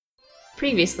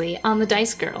Previously on the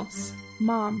Dice Girls.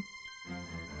 Mom,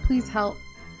 please help.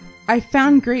 I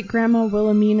found Great-Grandma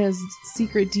Wilhelmina's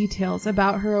secret details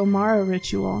about her Omara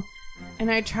ritual, and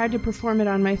I tried to perform it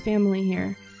on my family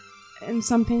here, and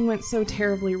something went so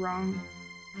terribly wrong.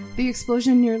 The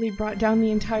explosion nearly brought down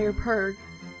the entire Purg.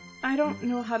 I don't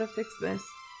know how to fix this.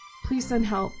 Please send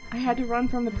help. I had to run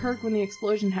from the Purg when the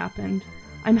explosion happened.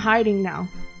 I'm hiding now.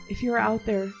 If you're out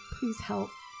there, please help.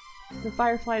 The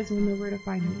Fireflies will know where to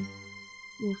find me.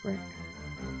 Wolfric.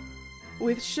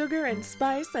 With sugar and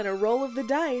spice and a roll of the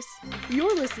dice,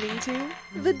 you're listening to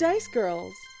The Dice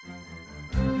Girls.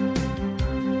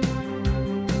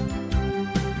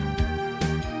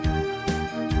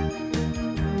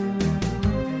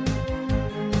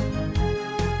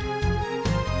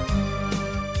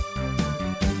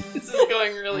 This is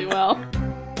going really well.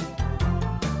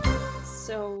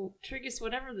 So, Triggus,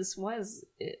 whatever this was,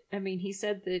 he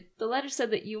said that the letter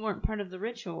said that you weren't part of the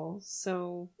ritual,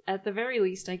 so at the very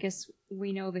least, I guess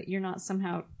we know that you're not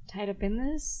somehow tied up in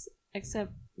this,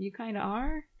 except you kind of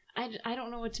are. I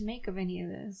don't know what to make of any of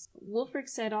this. Wolfric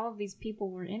said all of these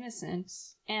people were innocent,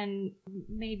 and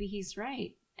maybe he's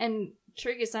right. And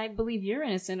Triggus, I believe you're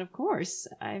innocent, of course.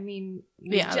 I mean,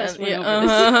 we just went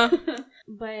over this.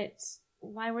 But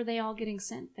why were they all getting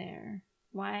sent there?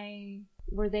 Why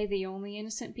were they the only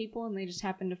innocent people and they just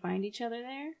happened to find each other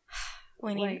there?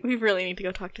 We really need to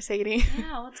go talk to Sadie.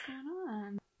 Yeah, what's going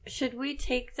on? Should we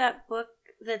take that book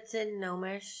that's in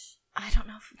Gnomish? I don't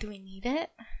know. Do we need it?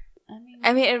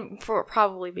 I mean, it would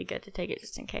probably be good to take it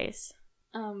just in case.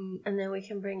 And then we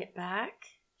can bring it back?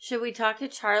 Should we talk to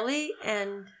Charlie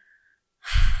and...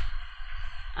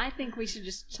 I think we should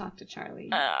just talk to Charlie.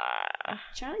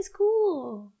 Charlie's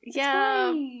cool. It's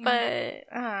fine.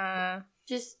 But...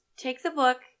 Just take the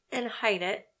book and hide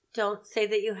it. Don't say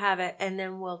that you have it, and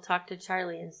then we'll talk to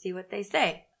Charlie and see what they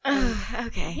say.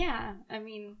 Okay. Yeah, I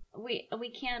mean,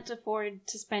 we can't afford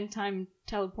to spend time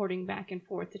teleporting back and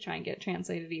forth to try and get it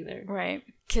translated either. Right.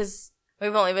 Because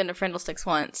we've only been to Frindlesticks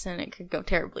once, and it could go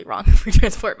terribly wrong if we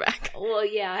transport back. Well,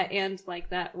 yeah, and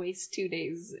that wastes 2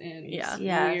 days, and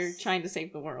we're trying to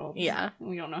save the world. Yeah.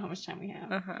 We don't know how much time we have.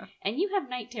 Uh-huh. And you have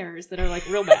night terrors that are,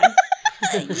 real bad.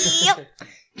 Yep.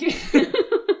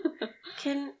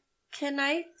 Can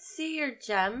I see your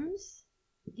gems?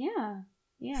 Yeah.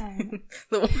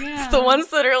 The ones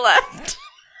that are left.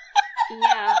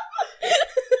 Yeah.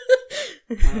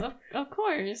 Of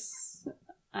course.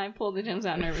 I pull the gems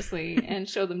out nervously and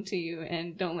show them to you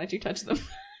and don't let you touch them.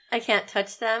 I can't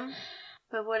touch them?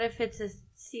 But what if it's a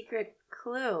secret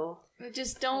clue?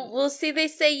 Just don't... Well, see, they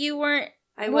say you weren't...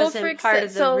 I wasn't part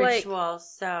of the ritual,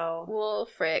 so...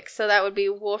 Wolfric. So that would be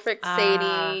Wolfric,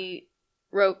 Sadie,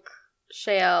 Roke,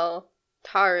 Shale,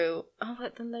 Taru. Oh,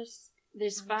 but then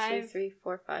there's 5. 2, 3,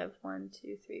 4, 5. 1,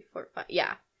 2, 3, 4, 5.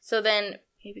 Yeah. So then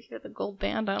maybe you're the gold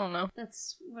band. I don't know.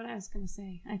 That's what I was gonna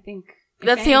say. I think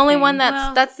that's the only one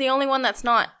that's the only one that's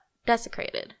not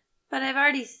desecrated. But I've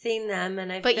already seen them,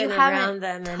 and I've been around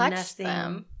them, and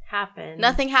nothing happened.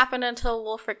 Nothing happened until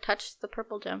Wolfric touched the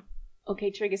purple gem.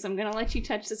 Okay, Triggus, I'm gonna let you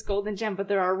touch this golden gem, but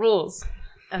there are rules.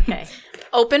 Okay.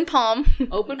 Open palm.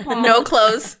 Open palm. No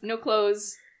clothes. No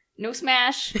clothes. No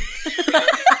smash.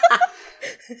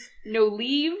 No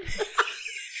leave.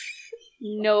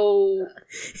 No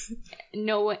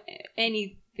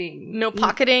anything. No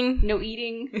pocketing. No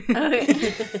eating. Okay.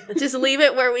 Just leave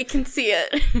it where we can see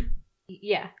it.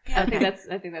 Yeah. Okay.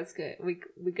 I think that's good. We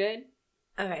good?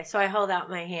 Okay, so I hold out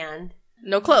my hand.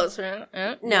 No clothes, right?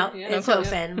 No, yeah, it's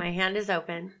open. My hand is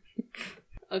open.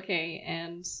 Okay,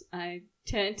 and I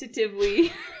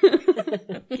tentatively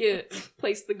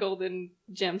place the golden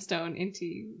gemstone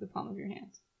into the palm of your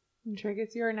hand. And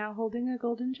Triggus, you are now holding a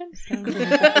golden gemstone.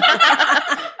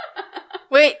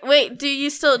 Wait, do we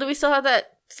still have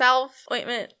that salve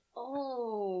ointment?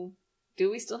 Oh, do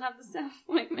we still have the salve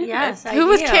ointment? Yes, Who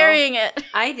was carrying it?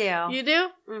 I do. You do?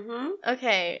 Mm-hmm.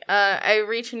 Okay, I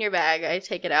reach in your bag, I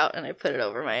take it out, and I put it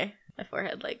over my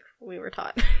forehead like we were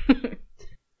taught.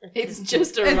 It's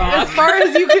just a rock. As far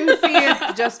as you can see,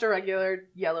 it's just a regular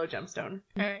yellow gemstone.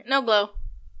 Alright, no glow.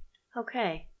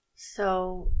 Okay,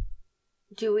 so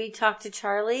do we talk to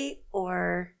Charlie,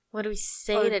 or what do we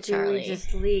say to Charlie? Do we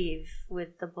just leave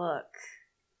with the book?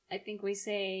 I think we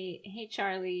say, hey,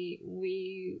 Charlie,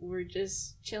 we were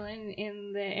just chilling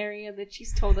in the area that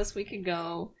she's told us we could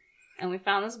go, and we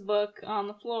found this book on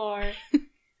the floor.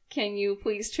 Can you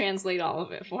please translate all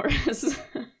of it for us?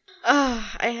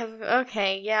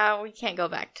 Okay, yeah, we can't go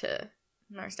back to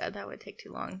Narstad. That would take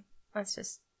too long. Let's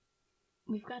just...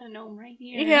 We've got a gnome right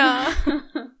here. Yeah.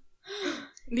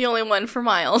 The only one for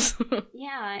miles.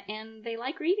 Yeah, and they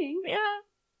like reading. Yeah.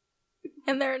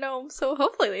 And they're gnomes, so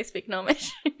hopefully they speak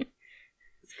gnomish.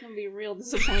 It's gonna be real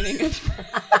disappointing.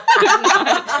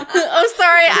 Oh,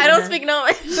 sorry, I don't speak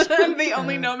gnomish. I'm the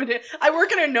only gnome. I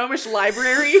work in a gnomish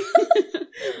library,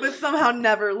 but somehow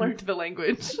never learned the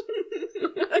language.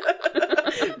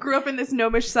 Grew up in this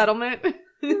gnomish settlement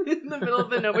in the middle of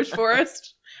the gnomish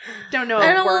forest. Don't know.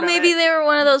 I don't know. Well, maybe they were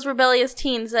one of those rebellious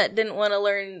teens that didn't want to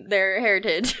learn their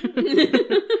heritage.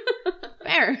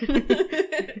 Fair.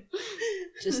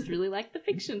 Just really like the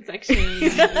fiction section.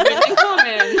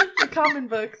 The common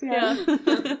books, yeah.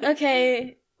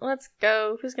 Okay, let's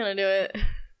go. Who's gonna do it?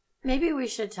 Maybe we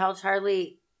should tell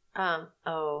Charlie,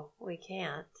 we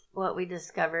can't, what we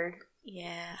discovered.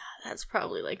 Yeah, that's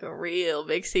probably like a real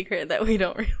big secret that we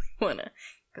don't really want to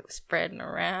go spreading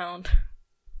around.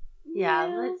 Yeah,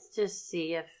 let's just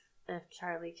see if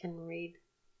Charlie can read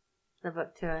the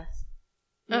book to us.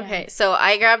 Yeah. Okay, so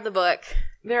I grabbed the book.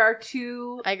 There are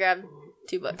two... I grabbed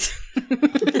 2 books.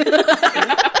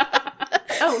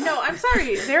 Oh, no, I'm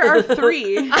sorry. There are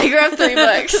 3. I grabbed 3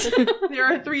 books. There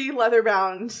are 3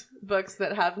 leather-bound books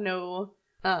that have no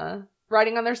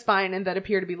writing on their spine and that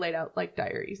appear to be laid out like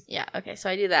diaries. Yeah, okay, so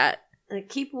I do that.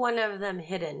 Keep one of them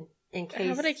hidden in case...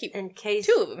 How would I keep 2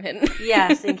 of them hidden?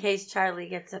 Yes, in case Charlie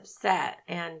gets upset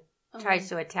and tries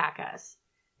to attack us.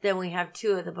 Then we have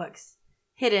 2 of the books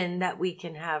hidden that we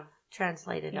can have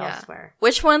translated elsewhere.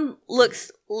 Which one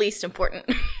looks least important?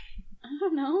 I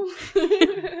don't know.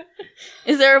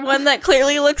 Is there one that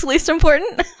clearly looks least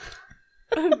important?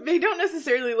 They don't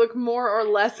necessarily look more or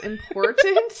less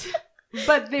important,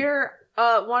 but they're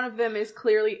one of them is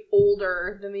clearly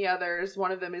older than the others.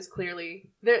 One of them is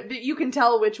clearly you can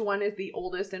tell which one is the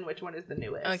oldest and which one is the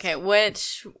newest. Okay,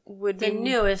 which would be the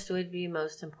newest would be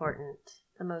most important.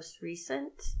 The most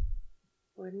recent,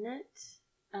 wouldn't it?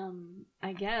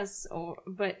 I guess,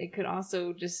 but it could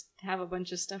also just have a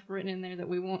bunch of stuff written in there that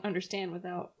we won't understand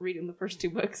without reading the first 2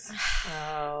 books.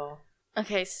 Oh.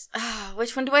 Okay,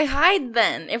 which one do I hide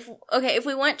then? If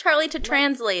we want Charlie to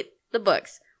translate the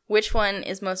books, which one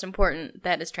is most important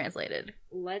that is translated?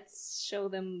 Let's show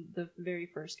them the very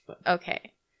first book.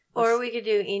 Okay. Or we could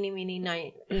do eeny, meeny,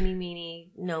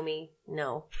 no me,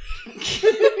 no.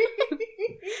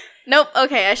 Nope,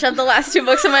 okay, I shoved the last 2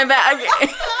 books in my bag.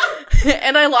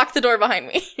 And I locked the door behind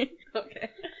me.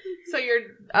 Okay. So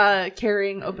you're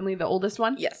carrying openly the oldest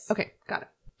one? Yes. Okay, got it.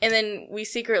 And then we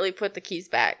secretly put the keys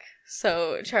back,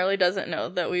 so Charlie doesn't know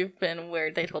that we've been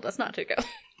where they told us not to go.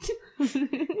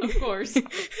 Of course.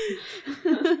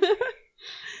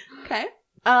 Okay.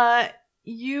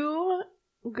 You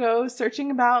go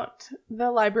searching about the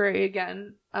library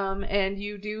again, and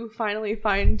you do finally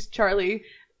find Charlie.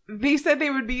 They said they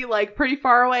would be like pretty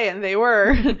far away, and they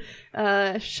were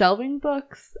shelving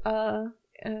books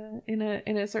in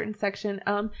a certain section.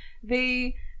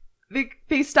 They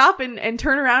stop and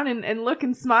turn around and look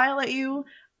and smile at you,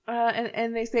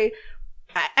 and they say,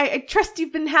 I trust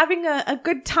you've been having a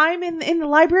good time in the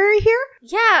library here?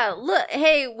 Yeah, look,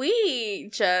 hey, we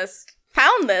just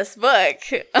found this book.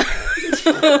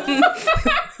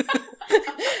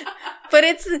 But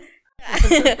it's...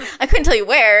 I couldn't tell you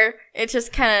where. It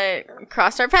just kind of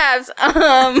crossed our paths.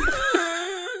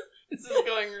 This is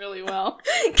going really well.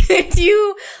 Could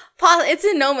you... it's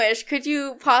in Gnomish. Could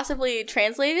you possibly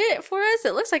translate it for us?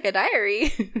 It looks like a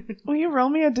diary. Will you roll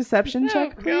me a deception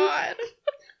check, please? God.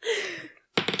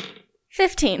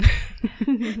 15.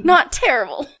 Not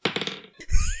terrible.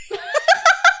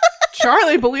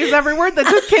 Charlie believes every word that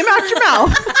just came out your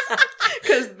mouth.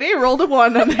 Because they rolled a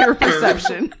 1 on their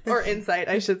perception. Or insight,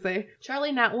 I should say.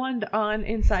 Charlie nat 1 on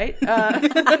insight.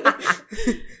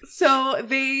 So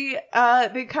they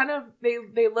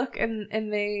look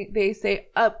and they say,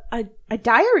 a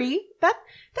diary? That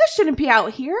shouldn't be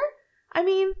out here. I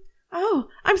mean, oh,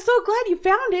 I'm so glad you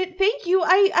found it. Thank you.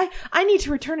 I need to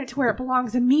return it to where it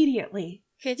belongs immediately.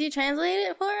 Could you translate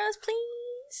it for us, please?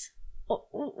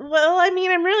 Well, I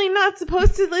mean, I'm really not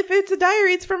supposed to. If it's a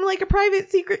diary, it's from like a private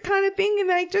secret kind of thing,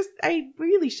 and I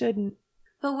really shouldn't.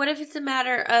 But what if it's a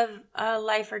matter of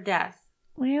life or death?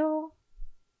 Well,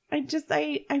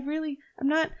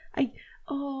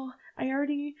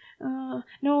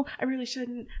 no, I really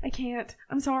shouldn't. I can't.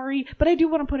 I'm sorry, but I do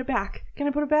want to put it back. Can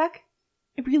I put it back?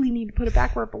 I really need to put it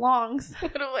back where it belongs.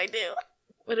 What do I do?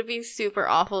 Would it be super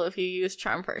awful if you used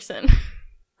Charm Person?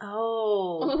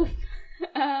 Oh.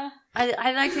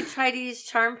 I'd like to try to use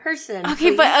Charm Person.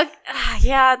 Okay, please. But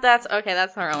yeah, that's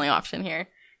our only option here.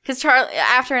 Because Charlie,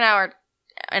 after an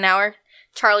hour,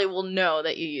 Charlie will know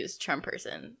that you used Charm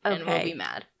Person and will be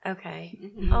mad. Okay.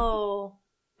 Mm-hmm. Oh,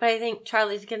 but I think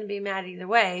Charlie's going to be mad either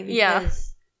way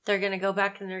because they're going to go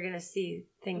back and they're going to see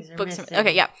things are missing.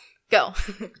 Okay, yeah. Go.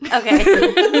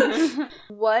 Okay.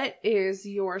 What is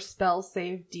your spell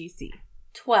save DC?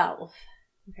 12.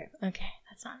 Okay,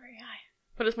 that's not very high.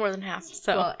 But it's more than half,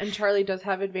 so. Well, and Charlie does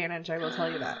have advantage, I will tell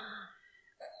you that.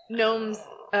 Gnomes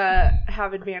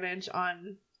have advantage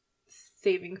on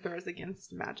saving throws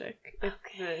against magic.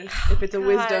 If it's a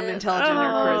wisdom, intelligence, or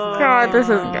charisma. God, this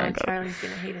isn't gonna go. Charlie's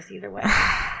gonna hate us either way.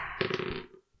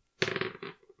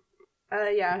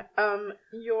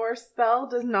 Your spell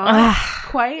does not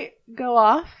quite go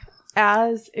off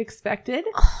as expected.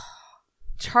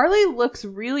 Charlie looks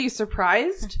really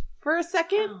surprised for a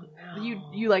second. Oh, no.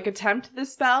 You like attempt the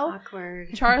spell.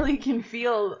 Awkward. Charlie can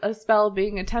feel a spell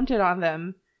being attempted on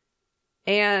them,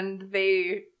 and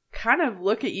they kind of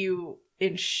look at you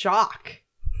in shock.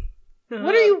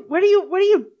 What are you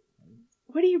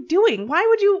doing?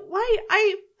 Why?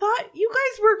 I thought you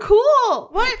guys were cool.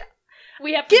 What?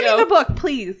 We have to Give go. me the book,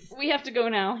 please. We have to go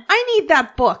now. I need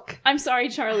that book. I'm sorry,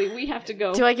 Charlie. We have to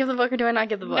go. Do I give the book or do I not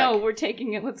give the book? No, we're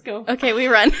taking it. Let's go. Okay, we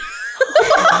run. Wow.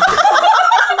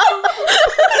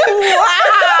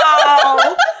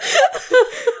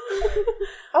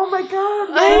 Oh my god.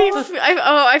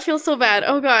 I feel so bad.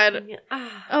 Oh god.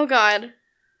 Oh god.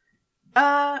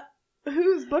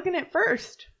 Who's booking it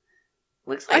first?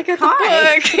 Looks I like got Kai.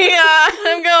 the book. Yeah,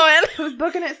 I'm going. Who's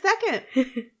booking it second?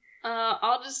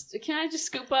 Can I just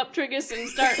scoop up Triggus and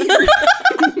start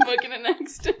booking it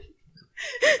next?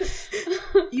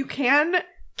 You can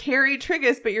carry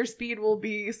Triggus, but your speed will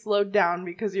be slowed down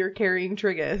because you're carrying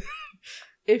Triggus.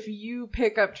 If you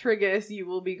pick up Triggus, you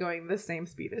will be going the same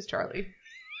speed as Charlie.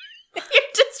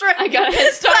 You're just right. I got a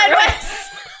head start, right?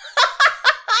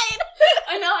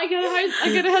 I know, I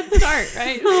got a head start,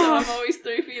 right? So I'm always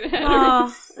 3 feet ahead.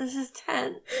 Oh, this is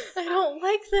tense. I don't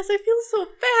like this. I feel so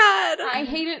bad. I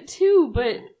hate it too,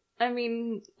 but I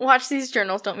mean, Watch, these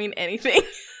journals don't mean anything.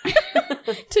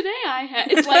 today I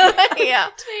had it's like Yeah.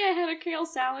 today I had a kale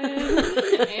salad,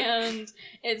 and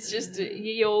it's just a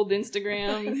ye old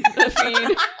Instagram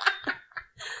feed.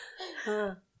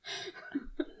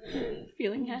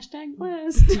 Feeling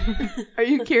 #blessed. Are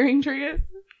you carrying Triggus?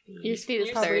 Your speed is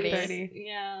Your 30. 30.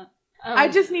 Yeah. I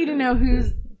just need to know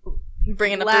who's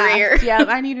Bringing up last. the rear. Yeah,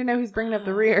 I need to know who's bringing up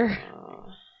the rear.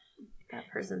 Oh, that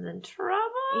person's in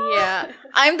trouble. Yeah.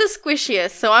 I'm the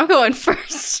squishiest, so I'm going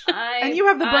first. And you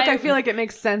have the book. I feel like it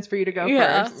makes sense for you to go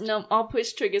first. No, I'll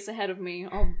push Triggus ahead of me.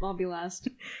 I'll be last.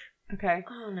 Okay.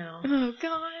 Oh no. Oh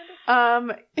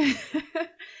god.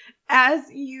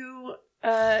 As you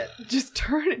just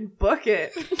turn and book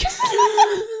it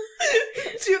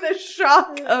to the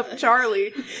shock of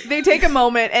Charlie, they take a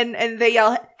moment and they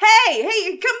yell,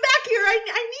 hey, come back here,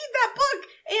 I need that book,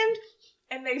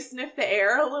 and they sniff the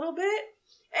air a little bit,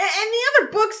 and the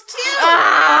other books too.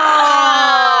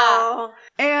 Oh.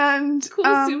 And Cool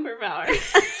superpower.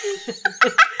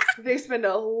 they spend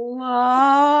a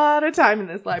lot of time in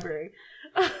this library.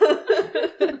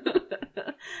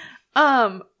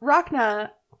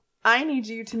 Rhakna, I need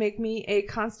you to make me a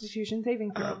Constitution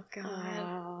saving throw. Oh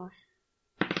god.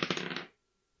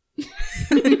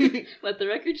 Let the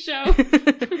record show.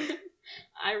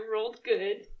 I rolled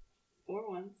good 4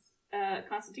 ones.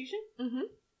 Constitution? Mm-hmm.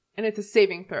 And it's a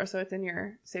saving throw, so it's in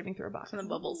your saving throw box. And the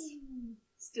bubbles.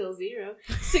 Still 0.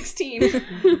 16.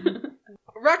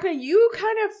 Rhakna, you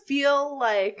kind of feel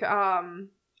like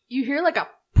you hear like a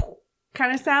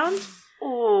kind of sound.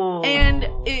 Oh. And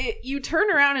you turn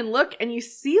around and look, and you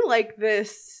see like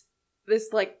this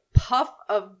like puff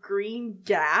of green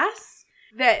gas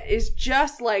that is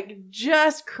just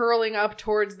curling up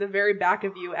towards the very back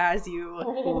of you as you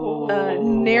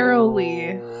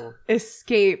narrowly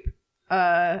escape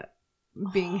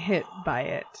being hit by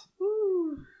it.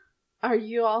 Are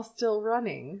you all still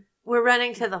running? We're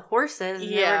running to the horses. And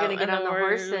Yeah, then we're gonna get and on the then we're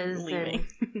horses. leaving.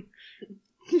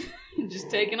 Just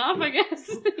taking off, I guess.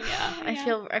 Yeah. I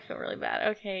feel really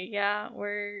bad. Okay, yeah,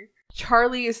 we're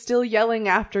Charlie is still yelling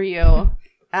after you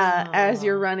as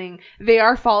you're running. They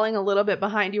are falling a little bit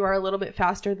behind. You are a little bit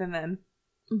faster than them,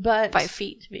 but 5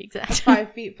 feet to be exact.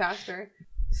 5 feet faster.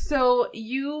 So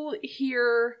you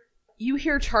hear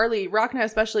Charlie, Rhakna,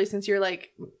 especially since you're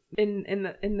like in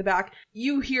the back.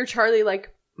 You hear Charlie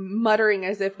like muttering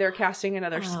as if they're casting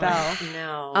another spell.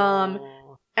 No.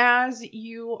 As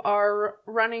you are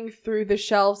running through the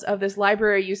shelves of this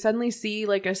library, you suddenly see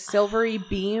like a silvery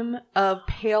beam of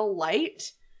pale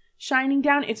light shining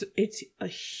down. It's a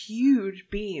huge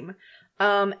beam.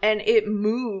 And it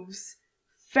moves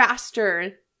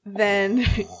faster than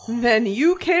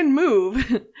you can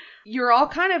move. You're all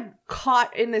kind of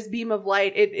caught in this beam of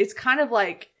light. It's kind of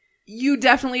like you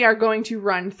definitely are going to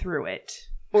run through it,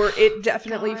 or it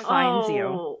definitely finds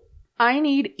you. I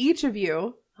need each of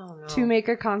you Oh, no. to make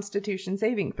a Constitution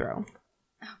saving throw.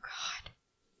 Oh,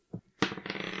 God.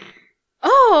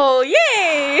 Oh,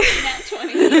 yay! Nat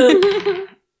 20.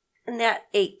 And that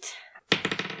 8.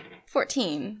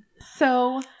 14.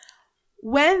 So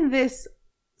when this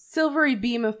silvery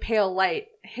beam of pale light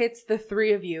hits the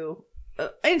three of you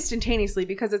instantaneously,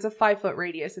 because it's a 5-foot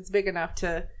radius, it's big enough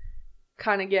to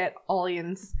kind of get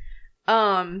Allians.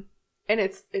 And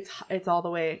it's all the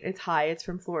way, it's high, it's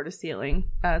from floor to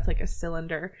ceiling. It's like a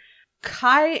cylinder.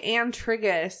 Kai and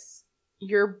Triggus,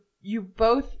 you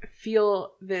both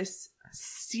feel this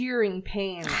searing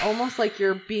pain, almost like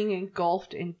you're being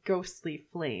engulfed in ghostly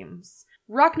flames.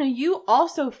 Rhakna, you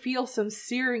also feel some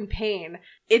searing pain.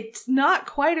 It's not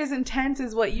quite as intense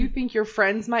as what you think your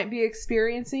friends might be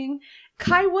experiencing.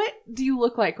 Kai, what do you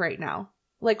look like right now?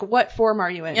 Like, what form are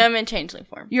you in? Yeah, I'm in changeling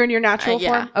form. You're in your natural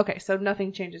yeah. form? Okay, so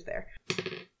nothing changes there.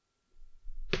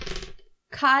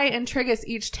 Kai and Triggus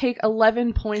each take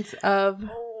 11 points of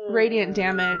radiant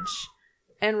damage,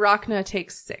 and Rhakna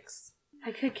takes 6.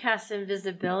 I could cast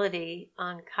invisibility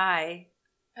on Kai,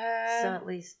 so at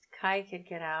least Kai could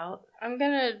get out. I'm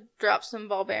gonna drop some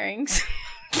ball bearings.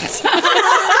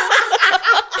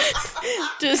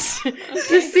 just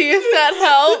to see if that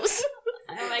helps.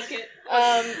 I like it.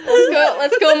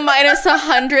 Let's go minus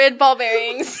 100 ball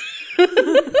bearings. Because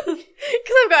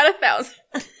I've got 1,000.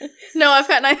 No, I've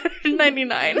got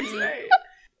 999. Right.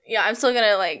 Yeah, I'm still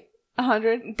gonna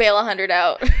 100? bail 100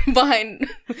 out behind.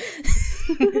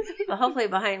 Well, hopefully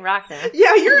behind Rhakna.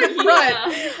 Yeah, you're in front.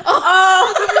 Yeah.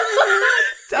 Oh!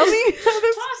 Tell me how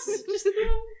this... Toss. Just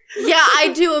throw. Yeah,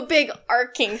 I do a big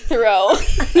arcing throw.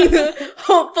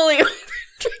 Hopefully,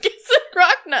 Triggus and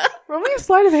Rhakna. Roll me a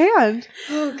sleight of hand.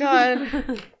 Oh God.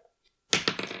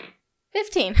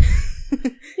 15.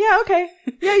 Yeah, okay.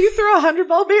 Yeah, you throw 100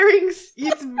 ball bearings.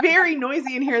 It's very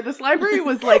noisy in here. This library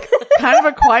was kind of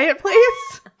a quiet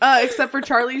place, except for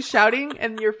Charlie's shouting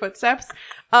and your footsteps.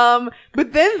 But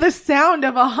then the sound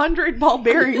of 100 ball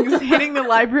bearings hitting the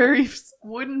library's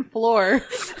wooden floor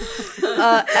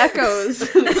echoes.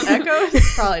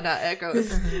 Echoes? Probably not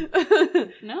echoes.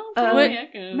 No, probably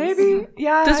echoes. Maybe.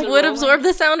 Yeah. Does wood absorb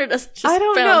the sound or does it just I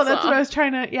don't know. bounce That's off? what I was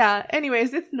trying to. Yeah.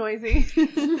 Anyways, it's noisy.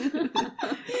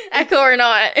 Echo or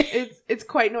not. It's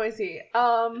quite noisy.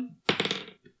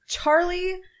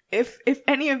 Charlie, if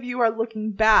any of you are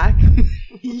looking back,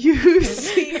 you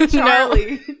see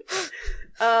Charlie.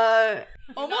 Almost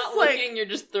Almost not like looking, you're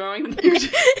just throwing.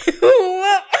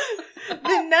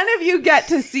 then none of you get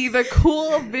to see the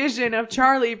cool vision of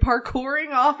Charlie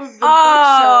parkouring off of the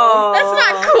Oh. bookshelves. That's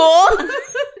not cool.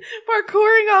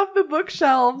 Parkouring off the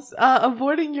bookshelves,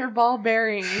 avoiding your ball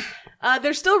bearings.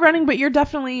 They're still running, but you've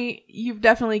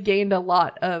definitely gained a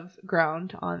lot of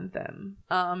ground on them.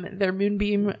 Their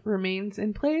moonbeam remains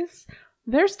in place.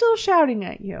 They're still shouting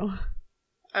at you.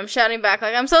 I'm shouting back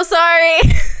I'm so sorry.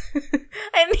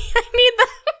 I need that.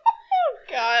 Oh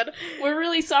God. We're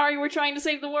really sorry. We're trying to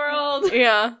save the world.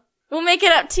 Yeah. We'll make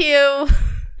it up to you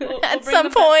We'll at bring some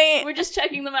them back. point. We're just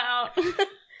checking them out.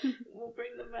 We'll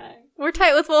bring them back. We're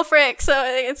tight with Wolfric, so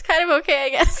it's kind of okay, I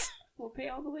guess. We'll pay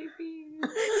all the late fees.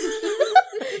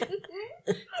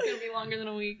 It's gonna be longer than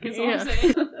a week. Is all I'm Yeah.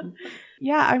 saying.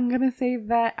 Yeah, I'm gonna say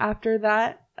that after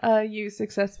that, you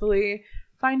successfully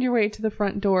find your way to the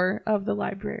front door of the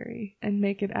library and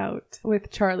make it out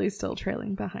with Charlie still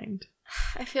trailing behind.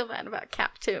 I feel bad about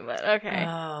Cap too, but okay.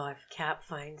 Oh, if Cap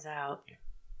finds out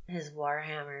his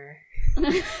Warhammer.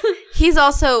 He's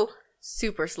also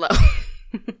super slow.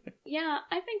 Yeah,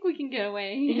 I think we can get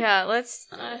away. Yeah,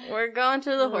 we're going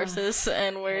to the horses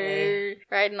and we're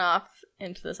riding off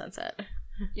into the sunset.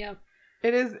 Yep.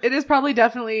 It is probably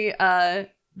definitely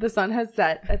the sun has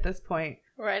set at this point.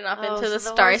 We're riding off Oh, into the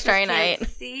so starry, horses starry can't night.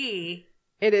 See.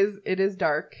 It is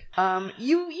dark.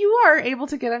 You are able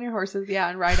to get on your horses, yeah,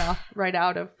 and ride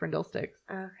out of Frindlesticks.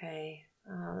 Okay.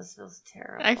 Oh, this feels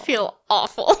terrible. I feel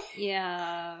awful.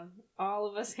 Yeah, all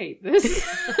of us hate this.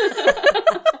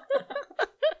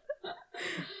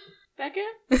 Becca?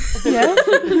 Yes.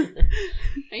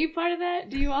 Are you part of that?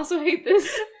 Do you also hate this?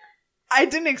 I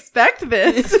didn't expect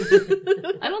this.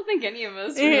 I don't think any of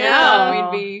us really Yeah.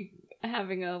 thought we'd be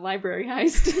having a library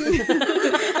heist.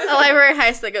 A library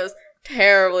heist that goes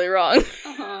terribly wrong.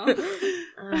 Uh-huh.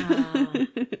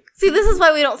 See, this is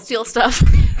why we don't steal stuff.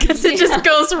 Because it just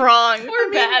goes wrong.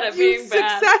 We're bad at you being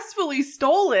bad. successfully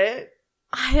stole it.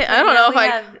 I don't know if we I...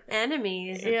 have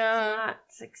enemies. Yeah. It's not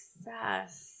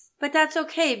success. But that's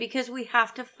okay because we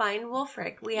have to find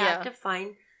Wolfric. We have to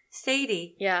find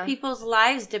Sadie. Yeah. People's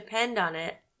lives depend on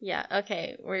it. Yeah,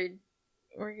 okay. We're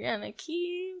gonna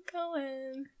keep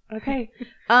going. Okay.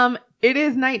 It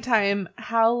is nighttime.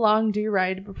 How long do you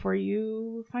ride before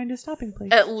you find a stopping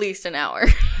place? At least an hour.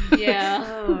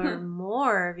 Yeah. Or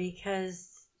more,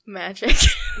 because... Magic.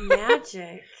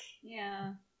 Magic.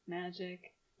 Yeah.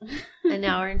 Magic. An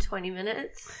hour and 20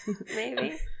 minutes,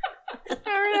 maybe. An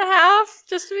hour and a half,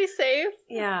 just to be safe.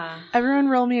 Yeah. Everyone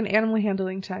roll me an animal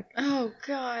handling check. Oh,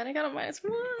 God. I got a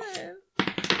 -1.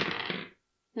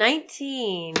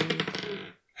 19.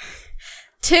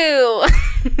 2.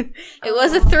 It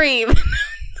was a 3, but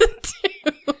a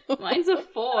 2. Mine's a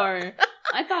 4.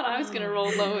 I thought I was going to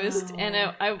roll lowest, and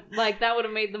I like, that would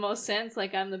have made the most sense.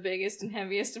 Like, I'm the biggest and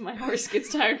heaviest, and my horse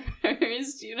gets tired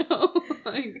first, you know?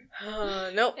 Like,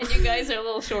 nope. And you guys are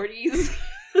little shorties.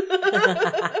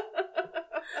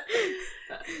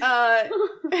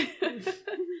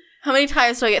 How many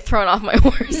times do I get thrown off my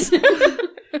horse?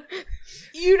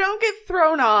 You don't get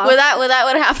thrown off. Would that would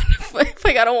happen if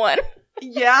I got a 1?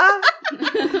 Yeah.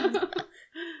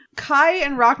 Kai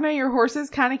and Rhakna, your horses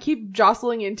kind of keep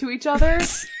jostling into each other.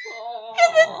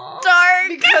 Dark.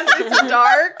 Because it's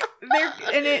dark.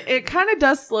 And it kind of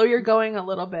does slow your going a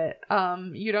little bit.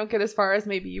 You don't get as far as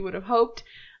maybe you would have hoped.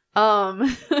 Yeah,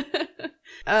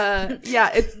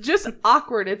 it's just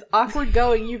awkward. It's awkward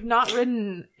going. You've not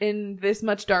ridden in this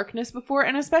much darkness before,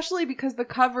 and especially because the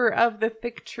cover of the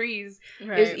thick trees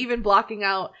is even blocking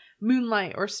out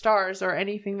moonlight or stars or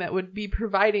anything that would be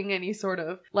providing any sort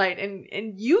of light.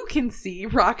 And you can see,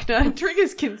 Rhakna, and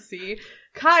Triggus can see.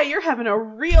 Kai, you're having a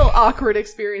real awkward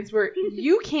experience where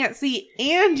you can't see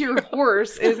and your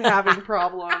horse is having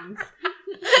problems.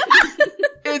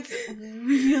 It's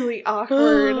really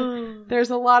awkward. There's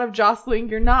a lot of jostling.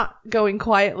 You're not going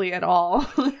quietly at all.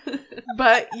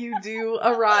 But you do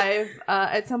arrive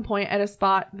at some point at a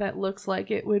spot that looks like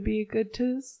it would be good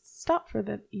to stop for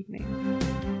the evening.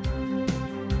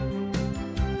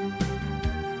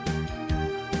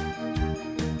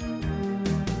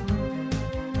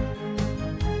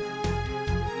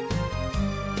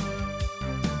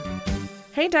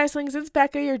 Hey Dicelings, it's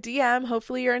Becca, your DM.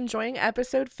 Hopefully you're enjoying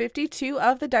episode 52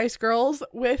 of The Dice Girls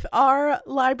with our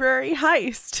library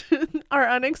heist. Our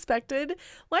unexpected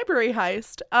library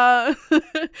heist.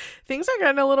 Things are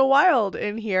getting a little wild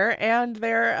in here, and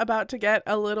they're about to get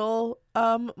a little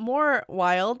more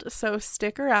wild, so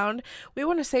stick around. We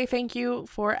want to say thank you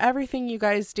for everything you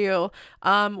guys do.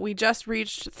 We just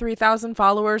reached 3,000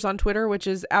 followers on Twitter, which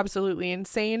is absolutely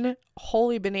insane.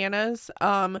 Holy bananas.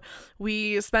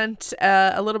 We spent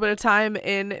a little bit of time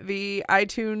in the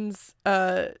iTunes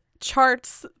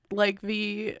charts, like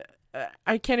the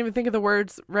I can't even think of the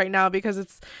words right now because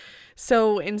it's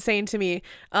so insane to me.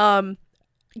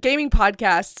 Gaming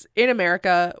podcasts in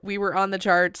America, we were on the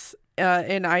charts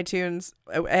in iTunes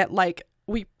at like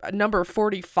number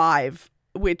 45,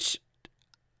 which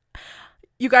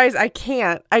you guys, I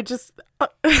just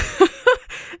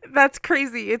that's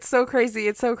crazy. It's so crazy.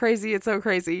 It's so crazy. It's so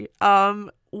crazy.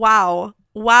 Wow.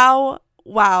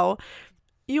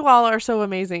 You all are so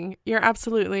amazing. You're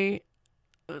absolutely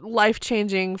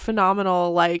life-changing,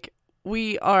 phenomenal. Like,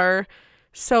 we are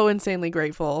so insanely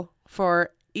grateful for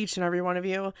each and every one of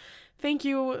you. Thank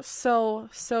you so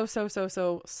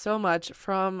much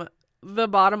from the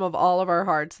bottom of all of our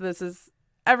hearts. This is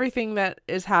everything that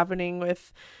is happening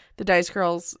with the Dice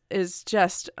Girls is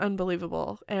just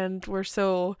unbelievable, and we're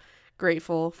so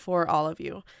grateful for all of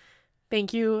you.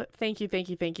 Thank you.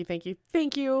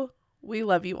 We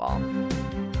love you all.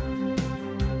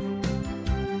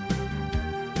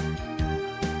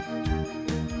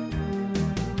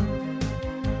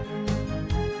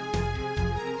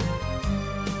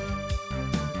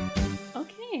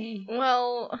 Okay.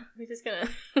 Well, we're just gonna.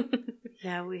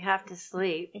 Yeah, we have to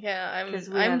sleep. Yeah,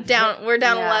 I'm down. We're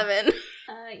down 11.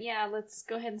 Yeah, let's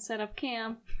go ahead and set up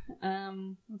camp.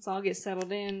 Let's all get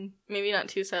settled in. Maybe not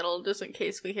too settled, just in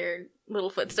case we hear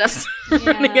little footsteps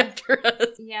running after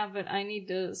us. Yeah, but I need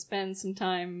to spend some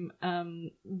time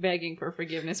begging for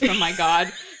forgiveness from my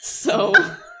god. So.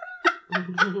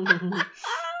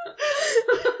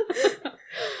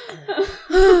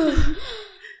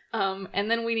 And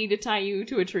then we need to tie you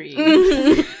to a tree.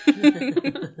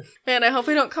 Man, I hope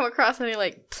we don't come across any,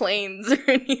 like, planes or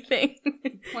anything.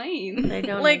 Planes? They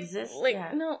don't like, exist like,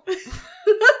 yet. No.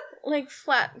 Like,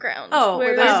 flat ground. Oh,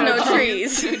 where there's no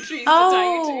trees. No trees to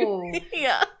tie you to.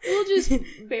 Yeah. We'll just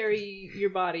bury your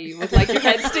body with, like, your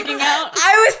head sticking out.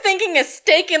 I was thinking a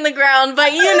stake in the ground,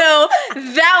 but, you know,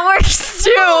 that works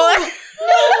too.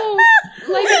 No!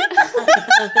 Like,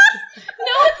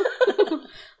 no!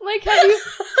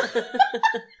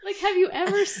 Like, have you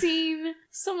ever seen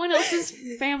someone else's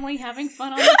family having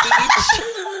fun on the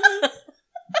beach?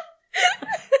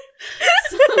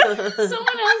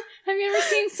 Someone else, have you ever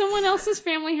seen someone else's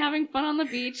family having fun on the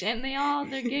beach and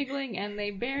they're giggling and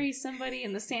they bury somebody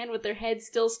in the sand with their head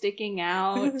still sticking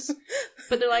out?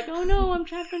 But they're like, oh no, I'm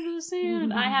trapped under the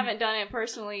sand. I haven't done it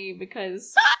personally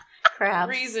because Crabs.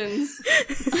 reasons.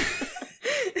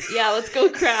 Yeah, let's go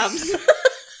crabs.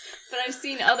 But I've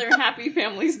seen other happy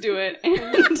families do it.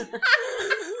 And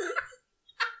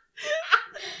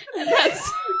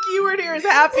that's... Keyword here is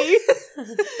happy.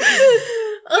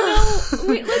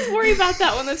 Let's worry about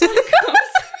that when the time comes.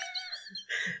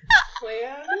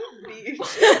 Plan beach.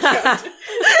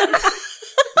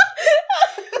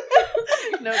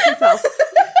 Note to self.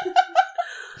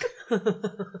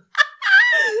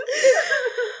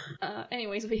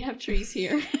 Anyways, we have trees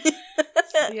here.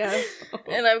 Yeah.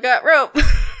 And I've got rope.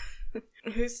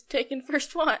 Who's taking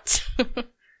first watch?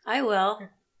 I will.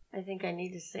 I think I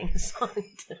need to sing a song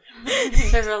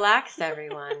to relax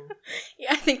everyone.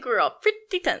 Yeah, I think we're all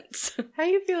pretty tense. How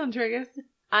you feeling, Triggus?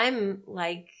 I'm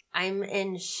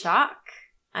in shock.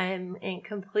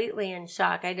 Completely in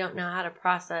shock. I don't know how to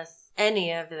process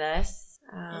any of this.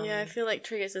 Yeah, I feel like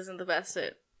Triggus isn't the best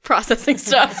at processing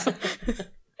stuff.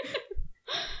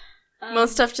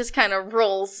 Most stuff just kind of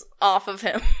rolls off of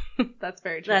him. That's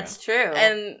very true. That's true.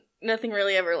 And nothing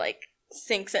really ever,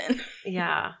 sinks in.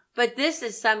 Yeah. But this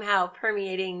is somehow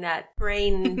permeating that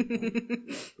brain,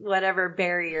 whatever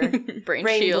barrier, brain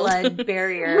shield. blood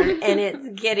barrier, and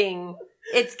it's getting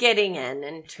in,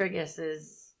 and Triggus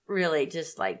is really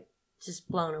just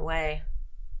blown away.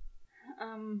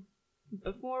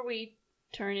 Before we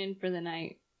turn in for the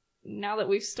night, now that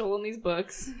we've stolen these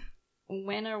books,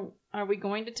 when are we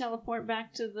going to teleport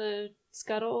back to the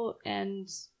scuttle and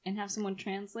have someone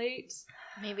translate?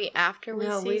 Maybe after we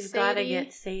see we've Sadie? got to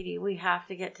get Sadie. We have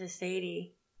to get to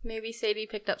Sadie. Maybe Sadie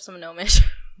picked up some gnomish.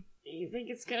 You think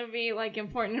it's going to be,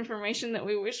 important information that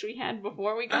we wish we had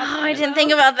before we got Oh, there, I didn't though?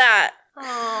 think about that.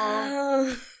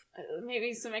 Oh.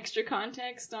 Maybe some extra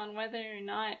context on whether or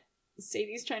not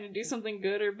Sadie's trying to do something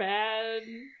good or bad.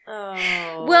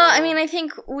 Oh. Well, I mean, I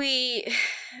think we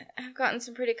have gotten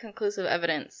some pretty conclusive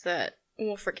evidence that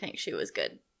Wolfric thinks she was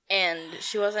good. And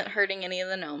she wasn't hurting any of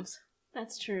the gnomes.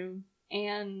 That's true.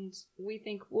 And we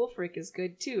think Wolfric is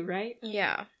good too, right?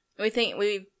 Yeah. We think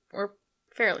we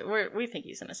think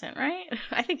he's innocent, right?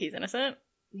 I think he's innocent.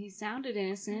 He sounded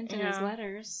innocent in his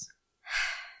letters.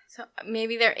 So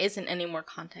maybe there isn't any more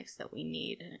context that we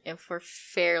need if we're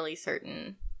fairly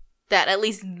certain that at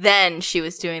least then she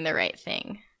was doing the right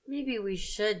thing. Maybe we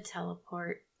should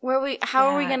teleport. How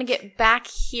are we going to get back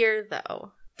here,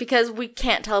 though? Because we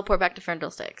can't teleport back to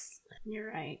Ferndlesticks.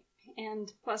 You're right.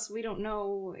 And plus, we don't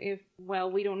know if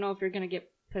you're going to get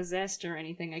possessed or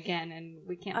anything again, and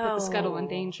we can't put the scuttle in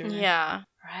danger. Yeah.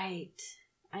 Right.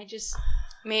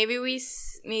 Maybe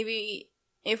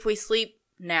if we sleep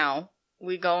now,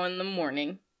 we go in the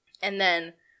morning, and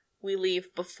then we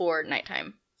leave before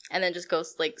nighttime, and then just go,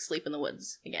 sleep in the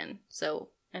woods again, so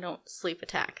I don't sleep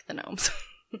attack the gnomes.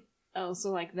 Oh,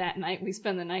 so that night we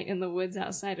spend the night in the woods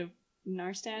outside of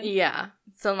Narstad? Yeah.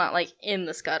 So not, in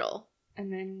the scuttle.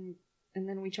 And then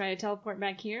we try to teleport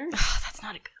back here? That's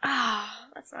not a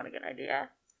good idea.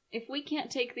 If we can't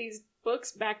take these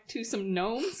books back to some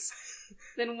gnomes,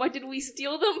 then what did we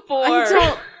steal them for? I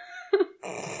don't...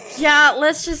 Yeah,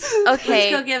 let's just...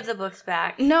 Okay. Let's go give the books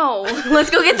back. No. Let's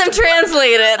go get them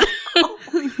translated.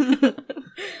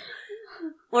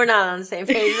 We're not on the same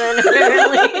page then,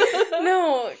 apparently.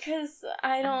 No, because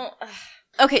I don't...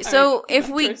 Okay, so if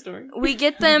we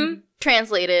get them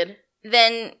translated,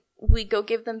 then we go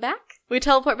give them back? We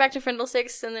teleport back to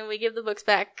Ferndlesticks, and then we give the books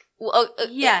back? Well,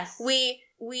 yes. We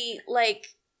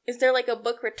is there a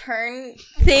book return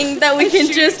thing that we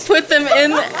can just put them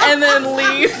in and then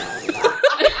leave?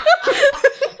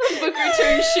 Book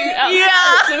return shoot outside.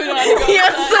 Yeah. So we don't have to go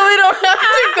outside. So we don't have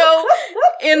to go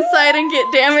inside and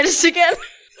get damaged again.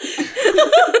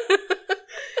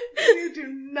 You do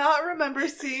not remember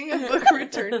seeing a book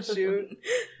return shoot.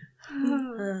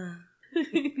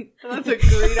 That's a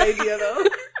great idea, though.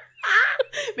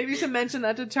 Maybe you should mention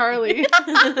that to Charlie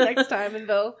next time, and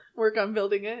they'll work on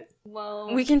building it.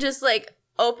 Well, We can just,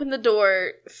 open the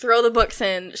door, throw the books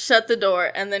in, shut the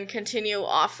door, and then continue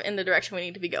off in the direction we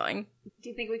need to be going. do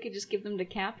you think we could just give them to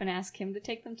Cap and ask him to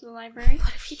take them to the library?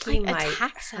 What if he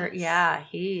attacks us? Yeah,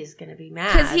 he's gonna be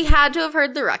mad. Because he had to have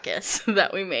heard the ruckus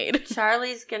that we made.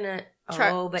 Charlie's gonna... but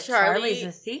Charlie- Charlie's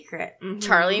a secret. Mm-hmm.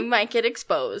 Charlie might get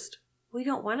exposed. We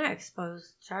don't want to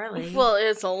expose Charlie. Well,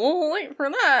 it's a little late for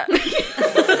that.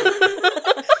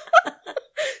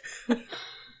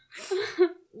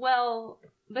 Well,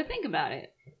 but think about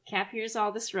it. Cap hears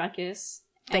all this ruckus.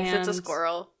 Thinks it's a and-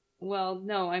 squirrel. Well,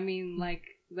 no, I mean,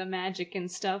 the magic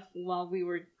and stuff while we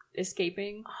were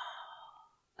escaping.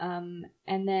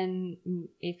 And then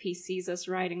if he sees us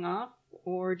riding off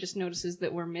or just notices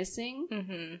that we're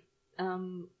missing,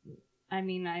 I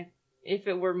mean, if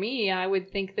it were me, I would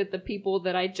think that the people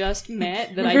that I just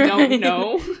met that I don't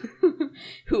know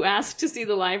who asked to see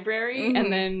the library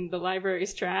and then the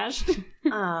library's trashed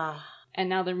and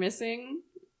now they're missing.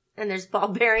 And there's ball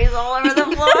bearings all over the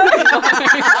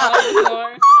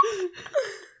floor.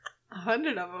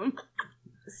 100 of them.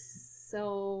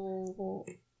 So,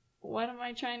 what am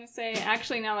I trying to say?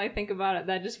 Actually, now that I think about it,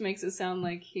 that just makes it sound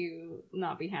like he'll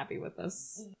not be happy with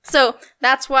us. So,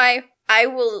 that's why I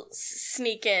will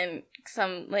sneak in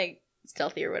some, like,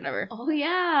 stealthy or whatever. Oh,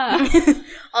 yeah.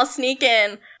 I'll sneak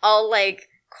in. I'll, like,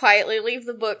 quietly leave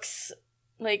the books,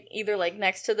 like, either, like,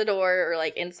 next to the door or,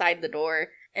 like, inside the door.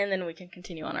 And then we can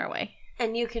continue on our way.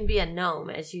 And you can be a gnome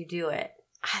as you do it.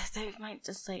 I might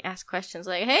just, like, ask questions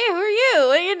like, hey, who are you?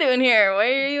 What are you doing here? Why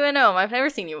are you a gnome? I've never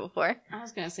seen you before. I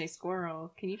was going to say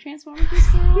squirrel. Can you transform into a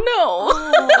squirrel? No.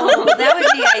 Oh, that would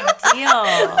be ideal.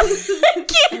 I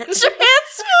can't transform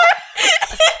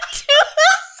into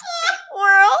a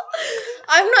squirrel.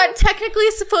 I'm not technically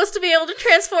supposed to be able to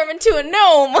transform into a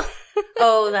gnome.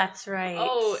 Oh, that's right.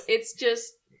 Oh, it's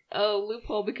just a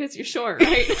loophole because you're short,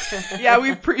 right? Yeah,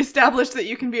 we've pre-established that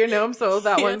you can be a gnome, so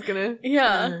that one's gonna...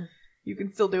 Yeah. You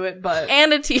can still do it, but...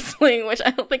 And a tiefling, which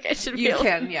I don't think I should be You able.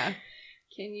 can, yeah.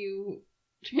 Can you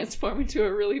transform into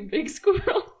a really big squirrel?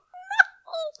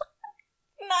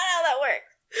 Not how that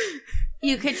works.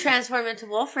 You could transform into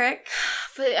Wolfric.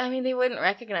 But, I mean, they wouldn't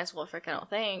recognize Wolfric, I don't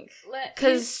think.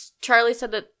 Because Charlie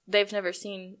said that they've never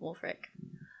seen Wolfric.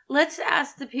 Let's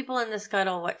ask the people in the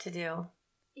scuttle what to do.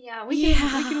 Yeah, we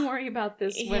can worry about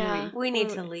this when We need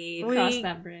to leave. cross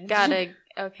that bridge.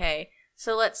 Okay.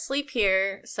 So let's sleep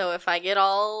here. So if I get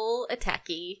all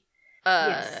attacky,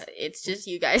 Yes. it's just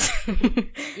you guys.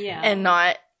 Yeah. And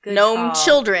not Good gnome call.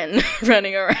 children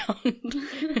running around.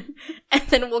 And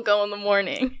then we'll go in the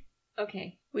morning.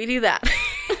 Okay. We do that.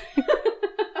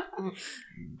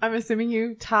 I'm assuming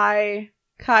you tie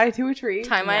Kai to a tree.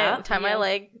 Tie my Yeah.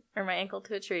 leg or my ankle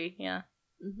to a tree. Yeah.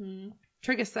 Mm-hmm.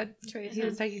 Triggus said Triggus he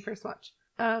was said. taking first watch.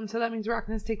 So that means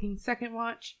Rhakna's taking second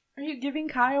watch. Are you giving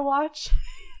Kai a watch?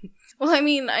 Well, I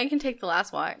mean, I can take the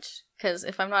last watch because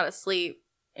if I'm not asleep,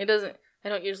 I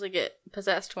don't usually get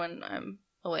possessed when I'm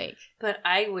awake. But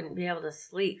I wouldn't be able to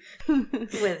sleep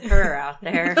with her out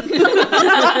there.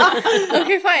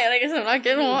 Okay, fine. I guess I'm not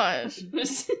getting a watch.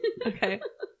 Okay,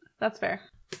 that's fair.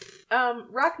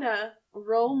 Rhakna,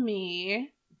 roll me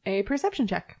a perception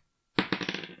check.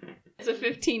 It's a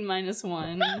 15 minus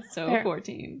 1, so Fair.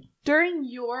 14. During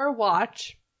your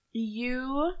watch,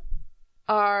 you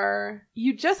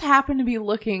just happen to be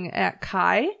looking at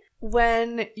Kai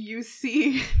when you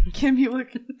see Kim. You look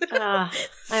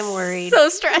I'm worried. So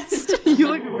stressed. you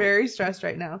look very stressed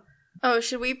right now. Oh,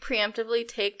 should we preemptively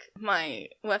take my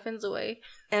weapons away?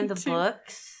 And the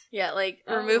books? Yeah, like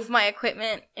remove my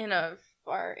equipment in a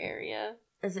far area.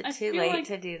 Is it I too feel late like-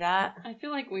 to do that? I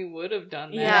feel like we would have done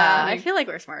that. Yeah, I Like, feel like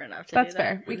we're smart enough to That's do that.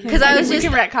 fair. We can 'Cause I was we just-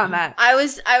 can retcon that. I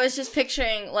was just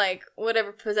picturing like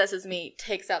whatever possesses me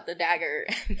takes out the dagger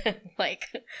and then like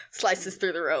slices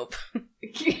through the rope.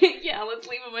 yeah, let's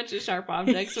leave a bunch of sharp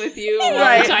objects with you while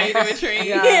Right. we tie you to a tree.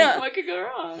 Yeah. What could go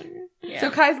wrong? Yeah.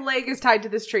 So Kai's leg is tied to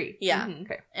this tree. Yeah. Mhm.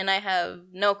 Okay. And I have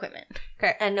no equipment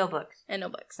And no books. and no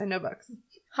books. And no books.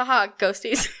 Haha,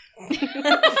 ghosties.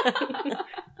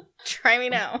 Try me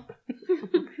now.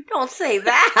 Don't say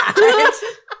that.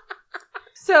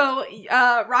 So,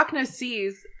 Rhakna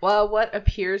sees what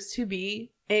appears to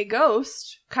be a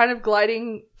ghost kind of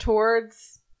gliding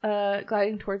towards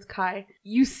Kai.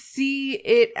 You see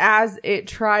it as it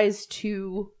tries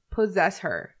to possess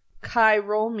her. Kai,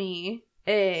 roll me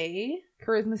a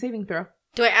charisma saving throw.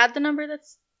 Do I add the number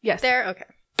that's Yes. there? Okay.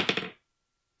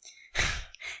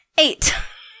 8.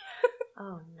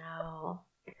 Oh no.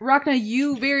 Rhakna,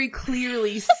 you very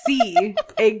clearly see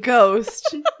a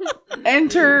ghost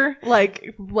enter,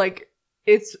 like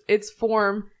its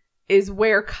form is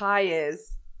where Kai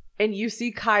is, and you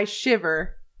see Kai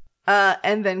shiver,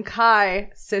 and then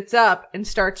Kai sits up and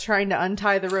starts trying to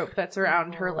untie the rope that's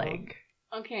around her leg.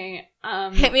 Okay.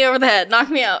 Hit me over the head. Knock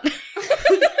me out.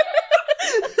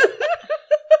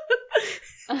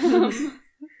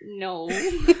 No.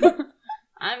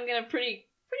 I'm gonna pretty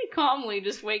calmly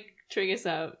just wake Triggus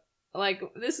up. Like,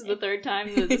 this is the third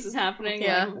time that this is happening.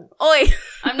 Yeah. Like, Oi!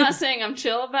 I'm not saying I'm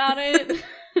chill about it.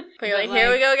 But you're like,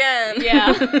 here we go again.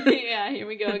 Yeah. Yeah, here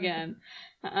we go again.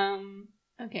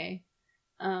 Okay.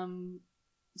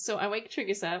 So I wake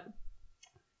Triggus up.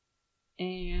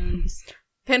 And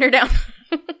Pin her down.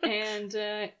 And,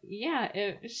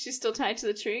 if she's still tied to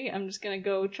the tree, I'm just gonna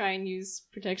go try and use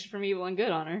protection from evil and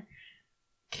good on her.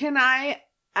 Can I,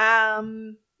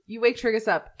 you wake Triggus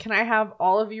up. Can I have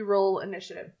all of you roll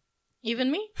initiative? Even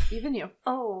me? Even you.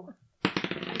 Oh.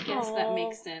 I guess that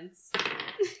makes sense.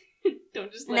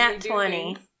 Don't just let Nat me do 20.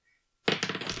 things.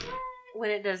 When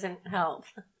it doesn't help.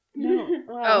 No.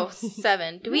 Well,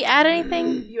 7. Do we add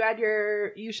anything? you add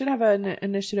you should have an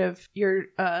initiative,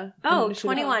 initiative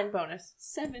 21. bonus.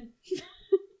 7.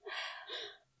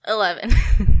 11.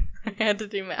 I had to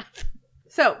do math.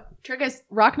 So, Triggus,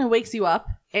 Rhakna wakes you up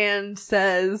and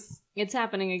says, It's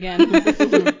happening again.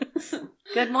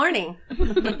 Good morning.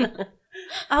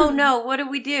 Oh no, what do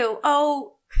we do?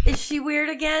 Oh, is she weird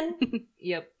again?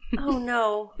 Yep. Oh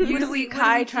no. you see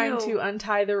Kai trying to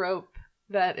untie the rope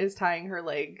that is tying her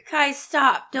leg. Kai,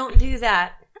 stop. Don't do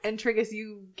that. And Triggus,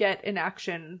 you get an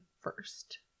action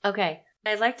first. Okay.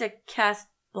 I'd like to cast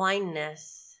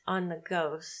blindness on the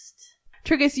ghost.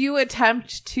 Triggus, you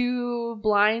attempt to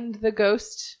blind the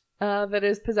ghost that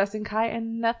is possessing Kai,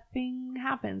 and nothing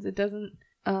happens. It doesn't...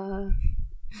 You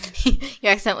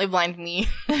accidentally blind me.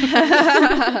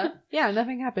 Yeah,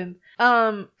 nothing happens.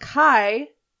 Kai,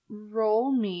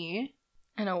 roll me...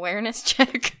 An awareness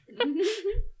check.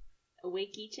 A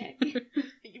wakey check.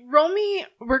 Roll me...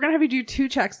 We're going to have you do 2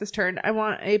 checks this turn. I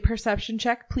want a perception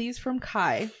check, please, from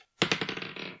Kai.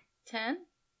 10?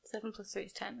 7 plus 3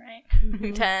 is 10, right?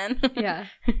 10. Yeah.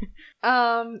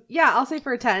 Yeah, I'll say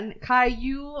for a 10. Kai,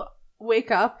 you wake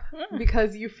up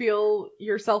because you feel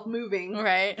yourself moving.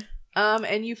 Right.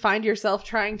 And you find yourself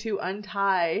trying to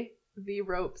untie the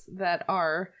ropes that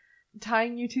are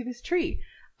tying you to this tree.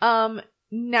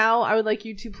 Now I would like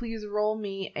you to please roll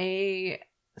me a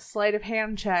sleight of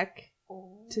hand check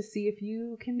to see if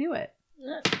you can do it.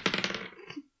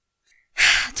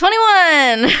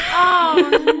 21! Oh,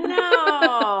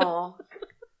 no.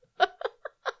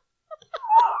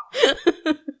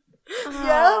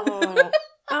 Yeah?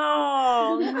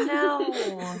 Oh, no.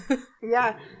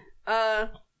 Yeah.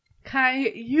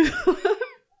 Kai, you... Sorry,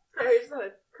 I just had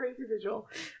a crazy visual.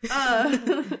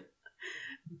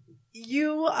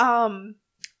 You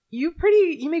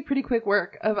make pretty quick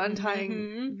work of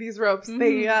untying these ropes.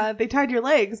 They tied your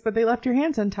legs, but they left your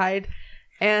hands untied.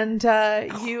 And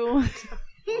you...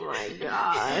 Oh my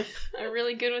gosh. I'm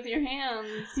really good with your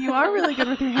hands. You are really good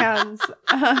with your hands.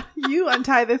 You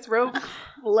untie this rope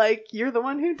like you're the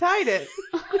one who tied it.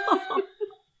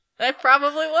 I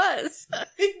probably was.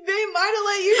 They might have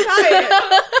let you tie it.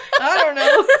 I don't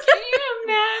know. Can you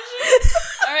imagine?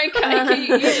 Alright, Kai,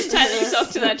 you just tied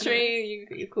yourself to that tree.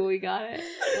 You cool, you got it.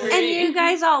 And you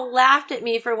guys all laughed at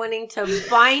me for wanting to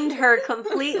bind her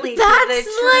completely to That's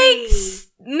the tree.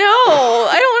 No,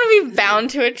 I don't want to be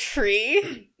bound to a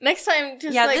tree. Next time,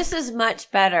 just this is much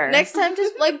better. Next time,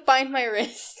 just bind my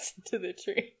wrist to the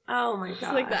tree. Oh my Just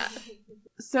god. like that.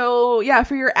 So, yeah,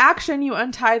 for your action, you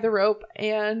untie the rope,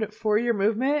 and for your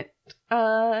movement,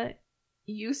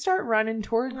 you start running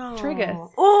towards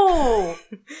Triggus. Oh!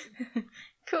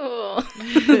 Cool.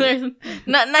 There's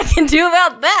nothing I can do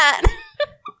about that.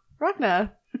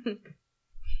 Rhakna.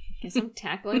 Guess I'm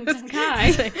tackling some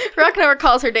Kai. Rhakna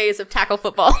recalls her days of tackle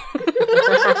football.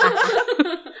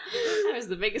 I was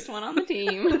the biggest one on the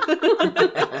team.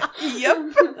 Yep.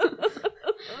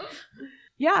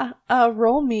 Yeah,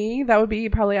 roll me. That would be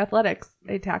probably athletics.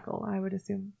 A tackle, I would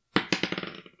assume.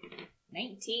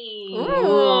 19.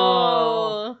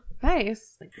 Ooh.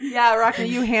 Nice. Yeah, Rhakna,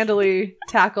 you handily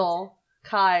tackle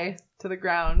Kai to the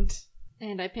ground.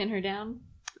 And I pin her down.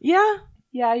 Yeah,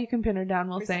 you can pin her down,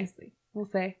 we'll Precisely.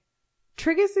 say.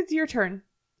 Triggus, it's your turn.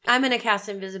 I'm gonna cast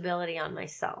invisibility on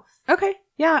myself. Okay.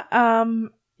 Yeah,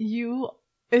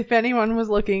 if anyone was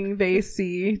looking, they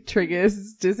see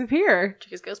Triggus disappear.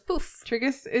 Triggus goes poof.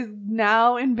 Triggus is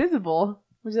now invisible.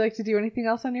 Would you like to do anything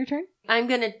else on your turn? I'm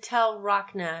gonna tell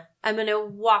Rhakna. I'm gonna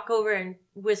walk over and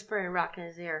whisper in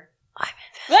Rhakna's ear. I'm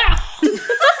invisible.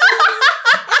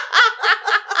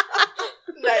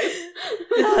 Nice.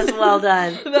 That was well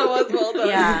done. That was well done.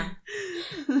 Yeah.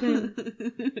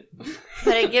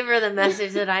 But I give her the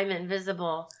message that I'm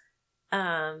invisible.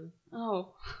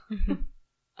 Oh.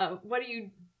 What are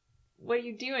you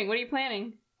doing? What are you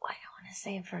planning? What do I want to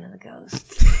say in front of the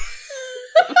ghost?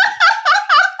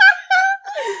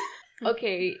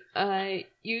 Okay,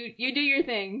 you do your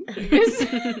thing.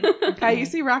 Kai, you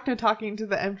see Rhakna talking to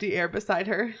the empty air beside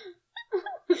her.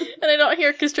 And I don't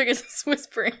hear because Triggus is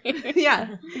whispering.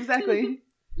 Yeah, exactly.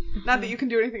 Not that you can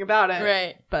do anything about it.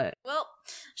 Right. But. Well,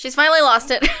 she's finally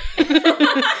lost it.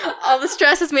 All the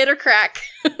stress has made her crack.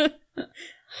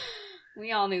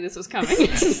 We all knew this was coming.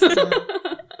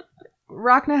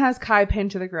 Rhakna has Kai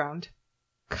pinned to the ground.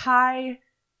 Kai,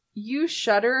 you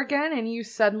shudder again and you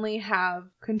suddenly have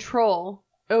control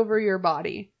over your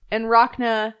body. And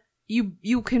Rhakna,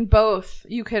 you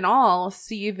can all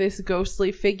see this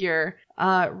ghostly figure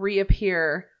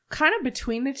reappear kind of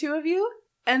between the two of you.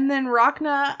 And then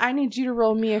Rhakna, I need you to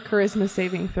roll me a charisma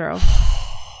saving throw.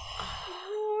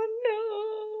 Oh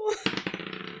no.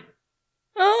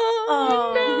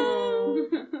 Oh no.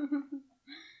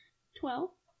 12.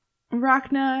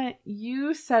 Rhakna,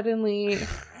 you suddenly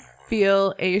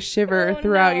feel a shiver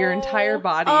throughout your entire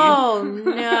body. Oh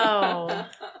no.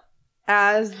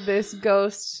 As this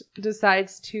ghost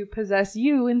decides to possess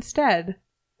you instead.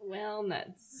 Well,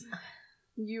 nuts.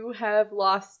 You have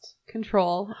lost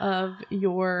control of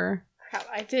your Crap,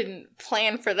 I didn't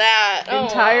plan for that.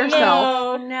 entire self.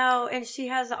 Oh no, and she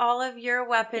has all of your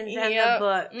weapons and the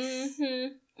books.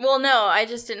 Mm-hmm. Well, no, I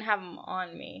just didn't have them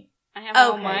on me. I have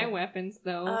all my weapons,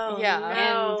 though. Oh, Yeah.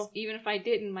 no. And even if I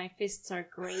didn't, my fists are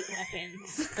great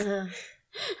weapons.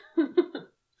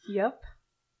 Yep.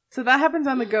 So that happens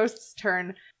on the ghost's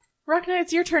turn. Rhakna,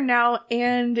 it's your turn now,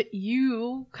 and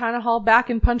you kind of haul back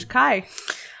and punch Kai.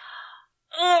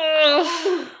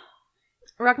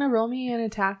 Rhakna, roll me an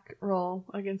attack roll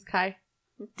against Kai.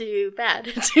 Too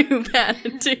bad. Too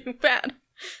bad. Too bad.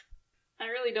 I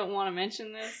really don't want to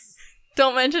mention this.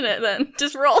 Don't mention it then.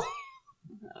 Just roll.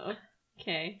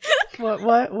 Okay.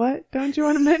 What? Don't you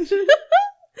want to mention?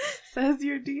 Says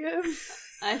your DM.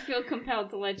 I feel compelled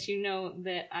to let you know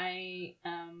that I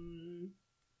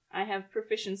have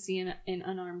proficiency in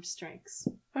unarmed strikes.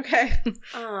 Okay.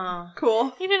 Oh.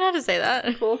 Cool. You didn't have to say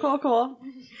that. Cool.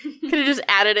 Could have just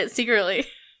added it secretly.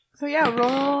 So yeah,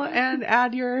 roll and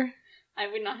add your... I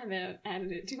would not have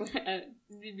added it to it.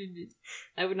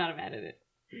 I would not have added it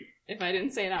if I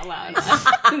didn't say it out loud.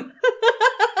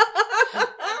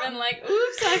 I've been like,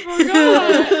 oops, I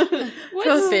forgot.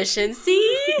 What's Proficiency?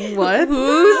 What?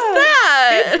 Who's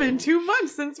that? It's been 2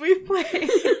 months since we've played.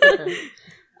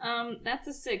 That's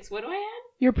a 6. What do I add?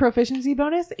 Your proficiency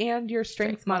bonus and your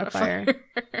strength modifier.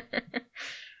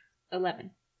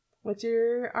 11. What's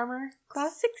your armor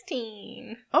class?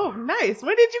 16. Oh, nice.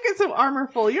 When did you get so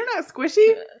armorful? You're not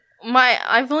squishy.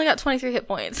 I've only got 23 hit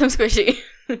points. I'm squishy.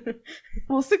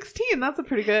 Well, 16. That's a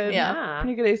pretty good, Yeah.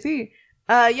 pretty good AC.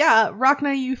 Yeah,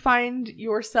 Rhakna, you find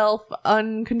yourself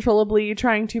uncontrollably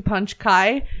trying to punch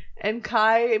Kai, and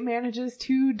Kai manages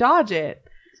to dodge it.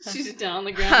 She's just down on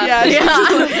the ground.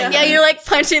 Yeah, you're like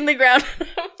punching the ground.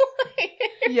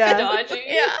 Yeah. Dodging.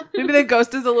 Yeah. Maybe the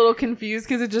ghost is a little confused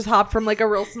because it just hopped from like a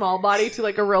real small body to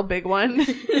like a real big one.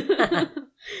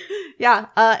 Yeah,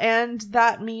 and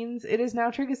that means it is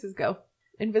now Triggus' go.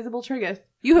 Invisible Triggus.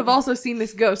 You have also seen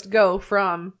this ghost go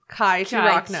from Kai to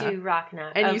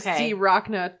Rhakna. And you see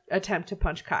Rhakna attempt to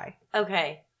punch Kai.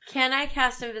 Okay. Can I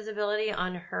cast invisibility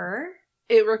on her?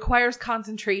 It requires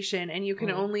concentration, and you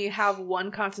can only have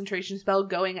one concentration spell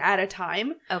going at a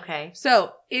time. Okay.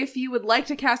 So, if you would like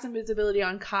to cast invisibility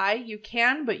on Kai, you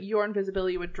can, but your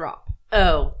invisibility would drop.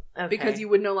 Oh, okay. Because you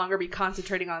would no longer be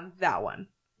concentrating on that one.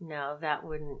 No, that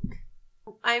wouldn't.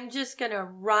 I'm just going to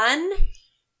run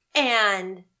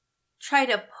and try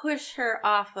to push her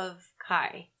off of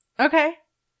Kai. Okay.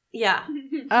 Yeah.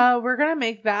 We're going to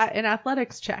make that an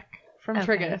athletics check from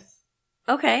Triggus.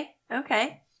 Okay.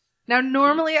 Now,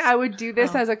 normally I would do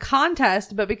this as a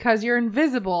contest, but because you're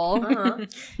invisible, Rhakna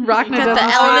Got doesn't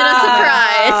the element of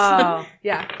surprise. Oh.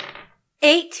 Yeah.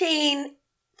 18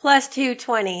 plus 2,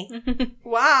 20.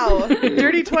 Wow.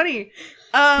 Dirty 20.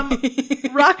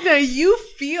 Rhakna, you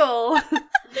feel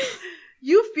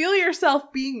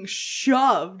yourself being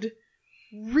shoved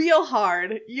real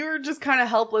hard. You're just kind of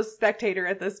helpless spectator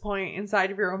at this point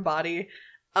inside of your own body.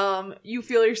 You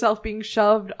feel yourself being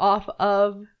shoved off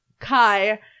of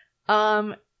Kai.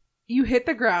 You hit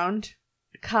the ground.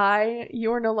 Kai,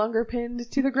 you're no longer pinned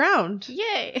to the ground.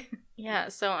 Yay. Yeah,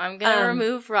 so I'm gonna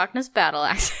remove Rhakna's battle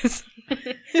axes.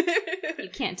 You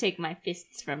can't take my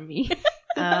fists from me.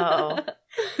 Oh.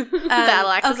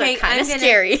 Battle axes are kind of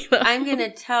scary. I'm going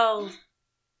to tell...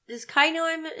 Does Kai know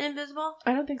I'm invisible?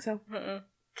 I don't think so.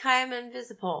 Kai, I'm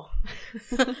invisible.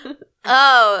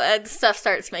 Oh, stuff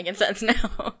starts making sense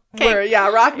now. Where,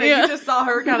 Rhakna, you just saw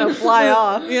her kind of fly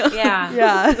off. Yeah.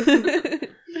 Yeah.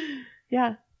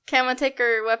 Yeah. Okay, I'm gonna take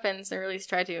her weapons, or at least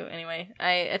try to, anyway.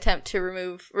 I attempt to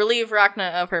relieve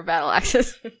Rhakna of her battle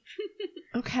axes.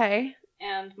 Okay.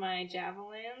 And my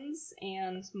javelins,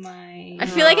 and my... I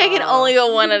feel like I can only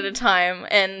go one at a time,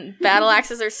 and battle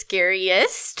axes are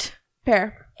scariest.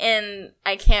 Fair. And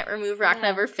I can't remove Rhakna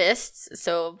of her fists,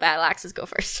 so battle axes go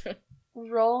first.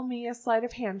 Roll me a sleight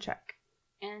of hand check.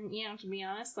 And, to be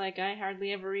honest, I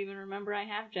hardly ever even remember I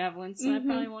have javelins, so I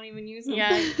probably won't even use them. Yeah,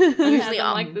 I've usually had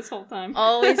them like this whole time.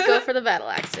 Always go for the battle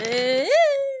axes.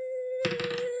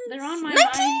 They're on my 19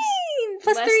 mind.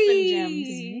 plus Less 3. than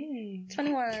gems.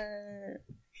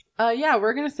 21. Yeah,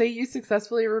 we're gonna say you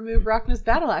successfully remove Rhakna's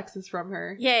battle axes from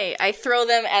her. Yay! I throw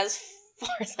them as far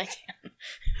as I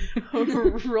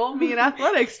can. Roll me an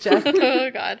athletics check. Oh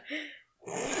God!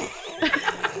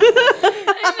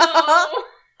 I know.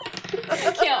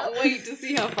 I can't wait to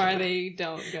see how far they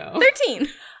don't go. 13.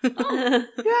 Yeah,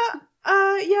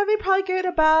 they probably get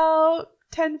about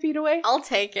 10 feet away. I'll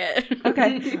take it.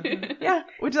 Okay. Yeah.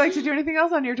 Would you like to do anything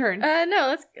else on your turn?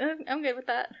 No, I'm good with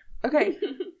that. Okay.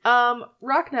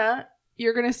 Rhakna,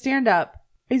 you're gonna stand up.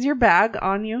 Is your bag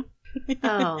on you?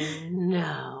 Oh,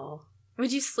 no.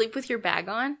 Would you sleep with your bag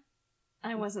on?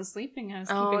 I wasn't sleeping. I was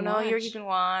Oh keeping no, watch. you were keeping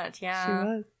watch. Yeah. She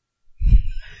was.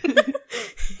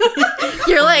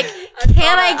 You're like,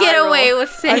 can I get away with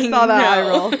saying I saw that no? eye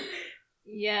roll.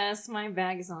 Yes, my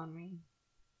bag is on me.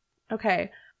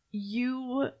 Okay.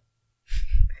 You...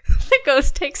 The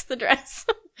ghost takes the dress.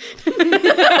 Puts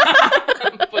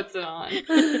it on.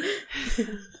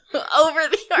 Over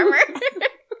the armor.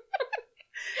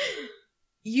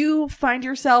 You find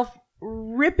yourself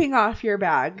ripping off your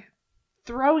bag,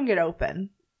 throwing it open.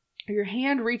 Your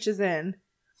hand reaches in.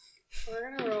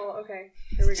 We're gonna roll. Okay,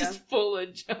 here we go. Just full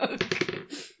of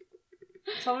junk.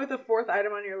 Tell me what the fourth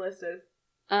item on your list is.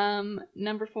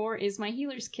 Number 4 is my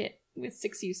healer's kit with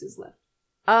 6 uses left.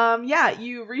 Yeah,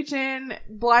 you reach in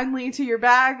blindly to your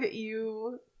bag,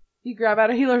 you grab out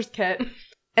a healer's kit,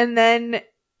 and then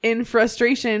in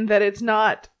frustration that it's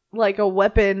not like a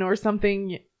weapon or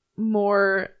something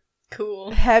more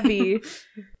Cool. heavy,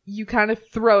 you kind of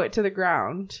throw it to the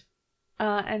ground.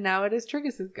 And now it is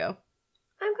Triggus' go.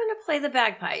 I'm going to play the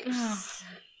bagpipes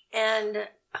and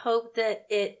hope that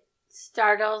it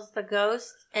startles the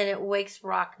ghost and it wakes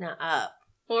Rhakna up.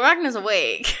 Well, Ragna's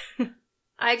awake.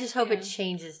 I just hope it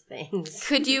changes things.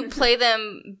 Could you play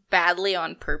them badly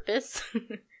on purpose?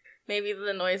 Maybe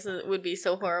the noise would be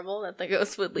so horrible that the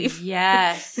ghost would leave.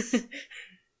 Yes.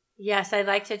 Yes, I'd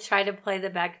like to try to play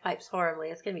the bagpipes horribly.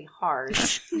 It's going to be hard.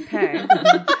 Okay.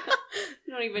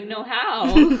 You don't even know how.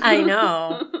 I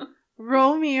know.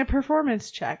 Roll me a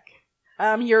performance check.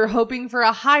 You're hoping for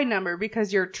a high number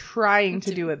because you're trying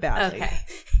to do it badly. Okay.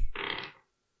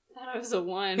 I thought it was a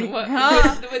 1. What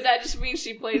would that just mean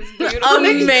she plays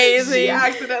beautifully? Amazing. She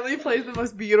accidentally plays the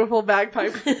most beautiful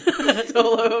bagpipe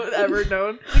solo ever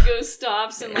known. The ghost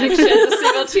stops and sheds a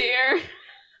single tear.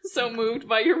 So moved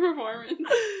by your performance.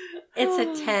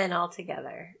 It's a 10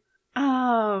 altogether.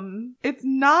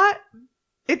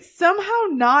 It's somehow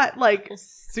not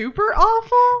super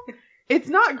awful. It's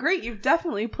not great. You've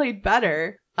definitely played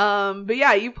better. But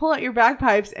yeah, you pull out your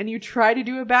bagpipes and you try to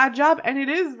do a bad job, and it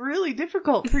is really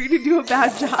difficult for you to do a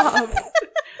bad job.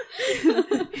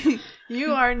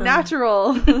 You are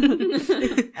natural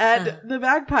at the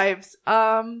bagpipes.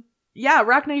 Yeah,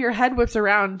 Rhakna, your head whips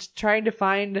around trying to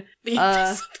find The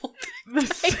invisible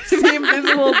the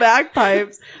invisible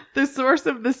bagpipes, the source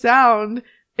of the sound.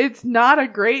 It's not a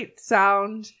great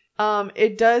sound.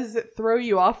 It does throw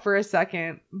you off for a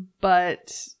second,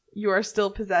 but you are still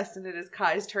possessed and it is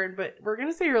Kai's turn, but we're going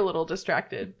to say you're a little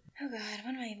distracted. Oh God,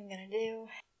 what am I even going to do?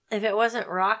 If it wasn't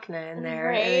Rhakna in there,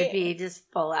 Right. it would be just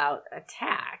full out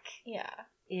attack. Yeah.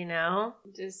 You know?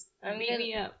 Just I'm beat gonna-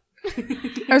 me up.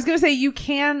 I was going to say you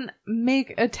can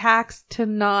make attacks to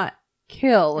not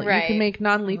kill. Right. You can make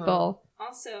non-lethal.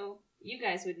 Also, you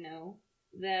guys would know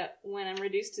that when I'm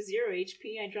reduced to 0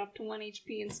 HP, I drop to 1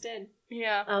 HP instead.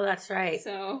 Yeah. Oh, that's right.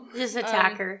 So, Just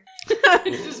attack her.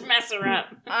 just mess her up.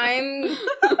 I'm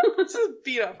Just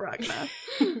beat up Rhakna.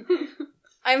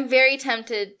 very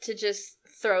tempted to just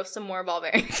throw some more ball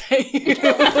bearings at you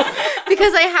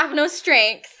because I have no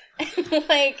strength.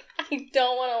 I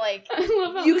don't want to I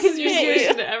love how You this can is your use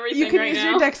solution your- to everything You can right use now.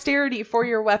 your dexterity for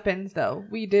your weapons, though.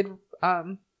 We did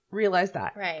realize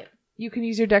that. Right. You can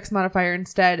use your dex modifier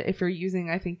instead if you're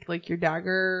using, I think, your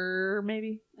dagger,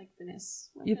 maybe? Like finesse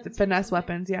You weapons. finesse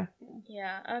weapons, yeah.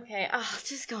 Yeah. Okay. Oh,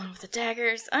 just going with the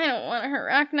daggers. I don't want to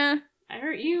hurt Rhakna. I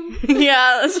hurt you.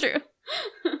 Yeah, that's true.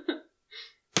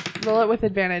 Roll it with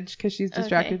advantage because she's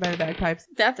distracted by the bagpipes.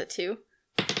 That's a 2.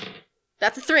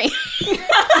 That's a 3.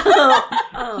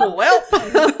 Oh. Well,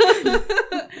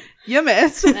 you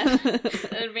missed.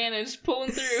 Advantage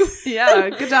pulling through. Yeah,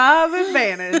 good job,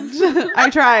 advantage. I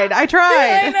tried.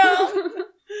 I know.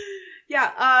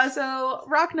 Yeah, so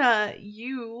Rhakna,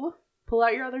 you pull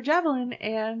out your other javelin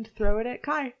and throw it at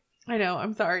Kai. I know,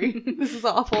 I'm sorry. This is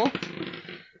awful.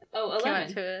 Oh, Came out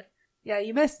 11. to it. Yeah,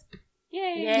 you miss.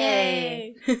 Yay.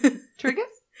 Yay. Triggus?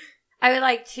 I would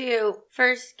like to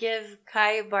first give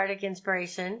Kai Bardic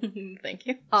Inspiration. Thank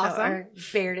you. Awesome. Or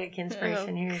Bardic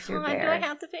Inspiration. Here's your bear. Do I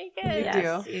have to take it?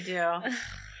 Yes, you do.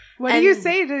 What do you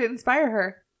say to inspire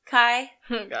her? Kai,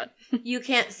 Oh, God. you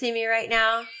can't see me right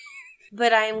now,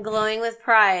 but I am glowing with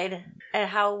pride at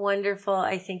how wonderful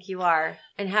I think you are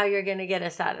and how you're going to get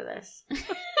us out of this.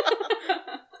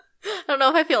 I don't know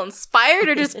if I feel inspired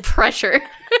or just pressure.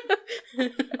 A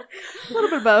little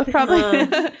bit of both, probably.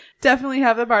 Definitely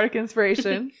have the bardic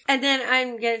inspiration. And then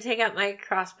I'm going to take out my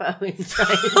crossbow and try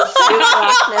and shoot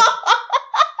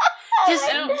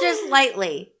Rhakna. Just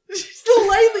lightly. Just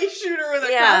lightly shoot her with a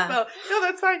crossbow. No,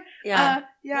 that's fine. Yeah.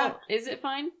 Well, is it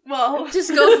fine? Well, Just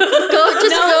go for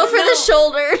the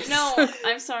shoulders. No,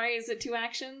 I'm sorry. Is it 2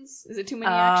 actions? Is it too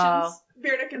many actions?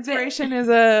 bardic inspiration is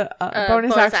a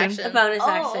bonus action. A bonus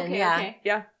action, okay, yeah. okay.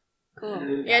 Yeah.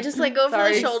 Cool. Yeah, just like go for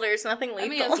Sorry. the shoulders. Nothing lethal. I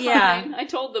mean, it's Yeah. fine. I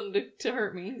told them to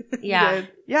hurt me. Yeah. Good.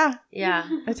 Yeah. Yeah.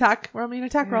 Attack. Roll me an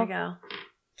attack Here we roll. go.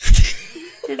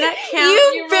 Did that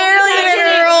count? You barely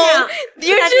even rolled.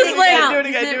 You That just didn't like count. Do it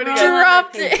again, Does do it roll again. on the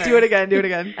Dropped it. paper? Do it again. Do it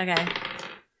again.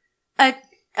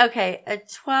 Okay. A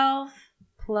 12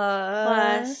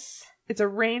 plus It's a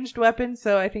ranged weapon,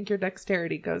 so I think your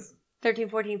dexterity goes. 13,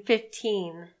 14,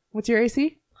 15. What's your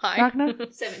AC? Hi.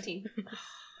 Rhakna? 17.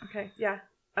 Okay. Yeah.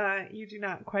 You do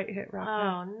not quite hit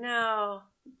Rhakna. Oh, no.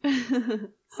 Sorry,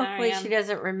 Hopefully she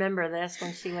doesn't remember this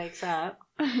when she wakes up.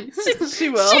 She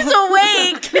will. She's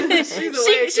awake. awake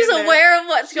She's in aware of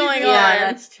what's going Yeah, on.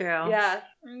 that's true. Yeah.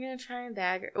 I'm gonna try and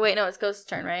dagger. Wait, no, it's Ghost's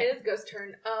turn, right? It is Ghost's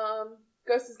turn.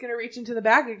 Ghost is gonna reach into the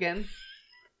bag again.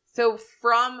 So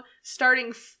from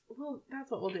starting, well, that's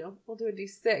what we'll do. We'll do a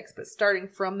d6, but starting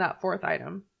from that 4th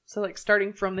item. So like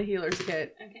starting from the healer's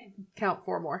kit, Okay. count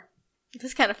 4 more. This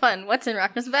is kind of fun. What's in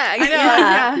Rhakna's bag?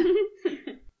 Yeah.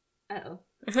 Uh-oh.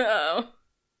 Oh.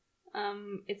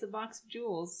 It's a box of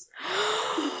jewels.